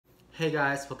Hey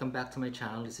guys, welcome back to my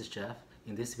channel. This is Jeff.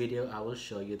 In this video, I will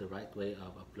show you the right way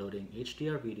of uploading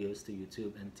HDR videos to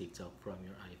YouTube and TikTok from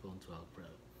your iPhone 12 Pro.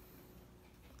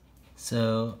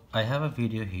 So I have a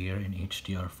video here in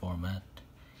HDR format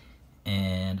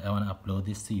and I want to upload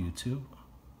this to YouTube.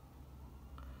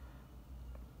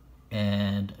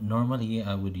 And normally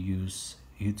I would use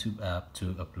YouTube app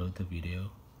to upload the video,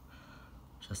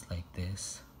 just like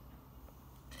this.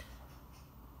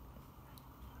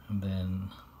 And then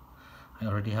I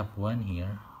already have one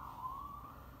here,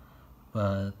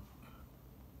 but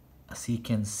as you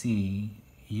can see,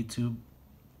 YouTube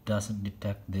doesn't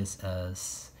detect this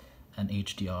as an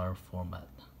HDR format.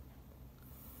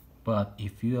 But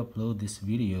if you upload this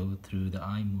video through the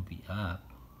iMovie app,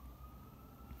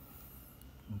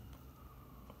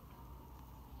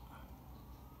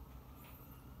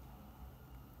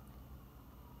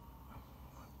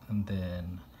 and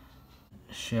then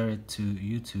share it to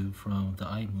YouTube from the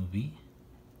iMovie,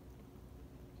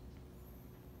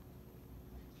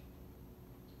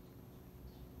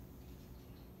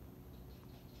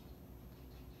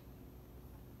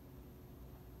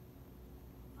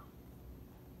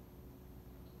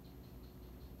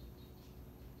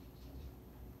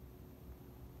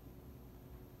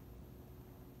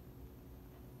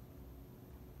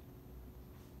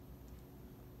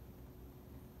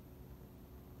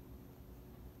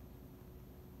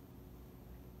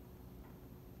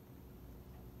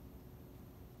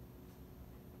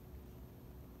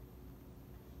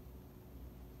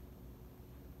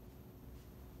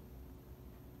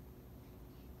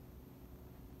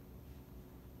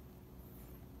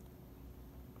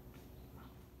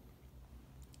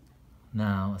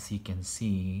 now as you can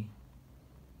see,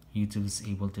 YouTube is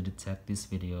able to detect this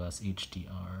video as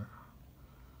HDR.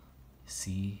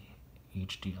 See,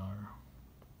 HDR.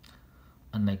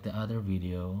 Unlike the other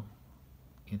video,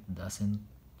 it doesn't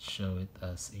show it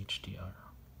as HDR.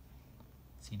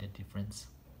 See the difference?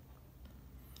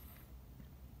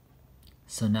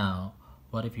 So now,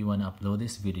 what if you want to upload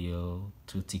this video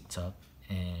to TikTok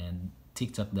and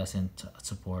TikTok doesn't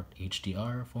support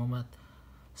HDR format?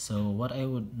 So what I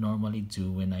would normally do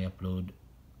when I upload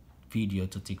video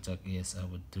to TikTok is I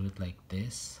would do it like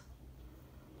this.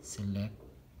 Select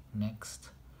next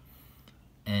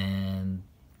and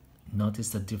notice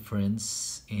the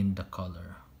difference in the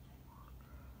color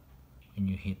when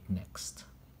you hit next.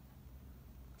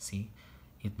 See,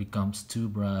 it becomes too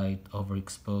bright,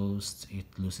 overexposed, it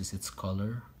loses its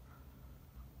color.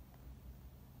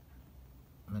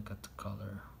 Look at the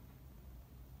color.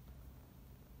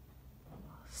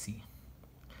 See,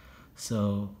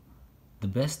 so the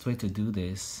best way to do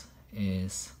this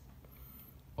is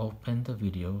open the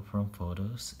video from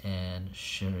photos and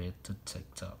share it to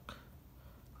TikTok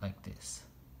like this.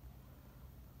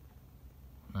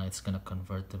 Now it's gonna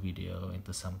convert the video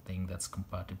into something that's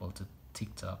compatible to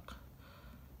TikTok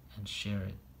and share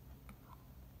it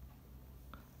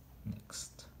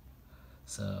next.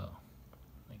 So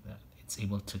like that, it's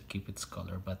able to keep its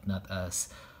color but not as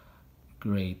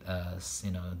great as,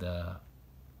 you know, the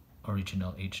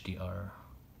original HDR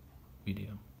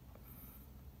video.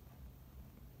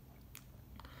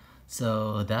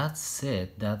 So that's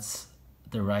it. That's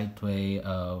the right way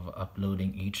of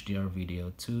uploading HDR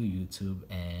video to YouTube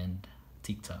and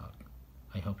TikTok.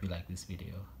 I hope you like this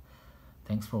video.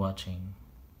 Thanks for watching.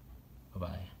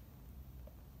 Bye-bye.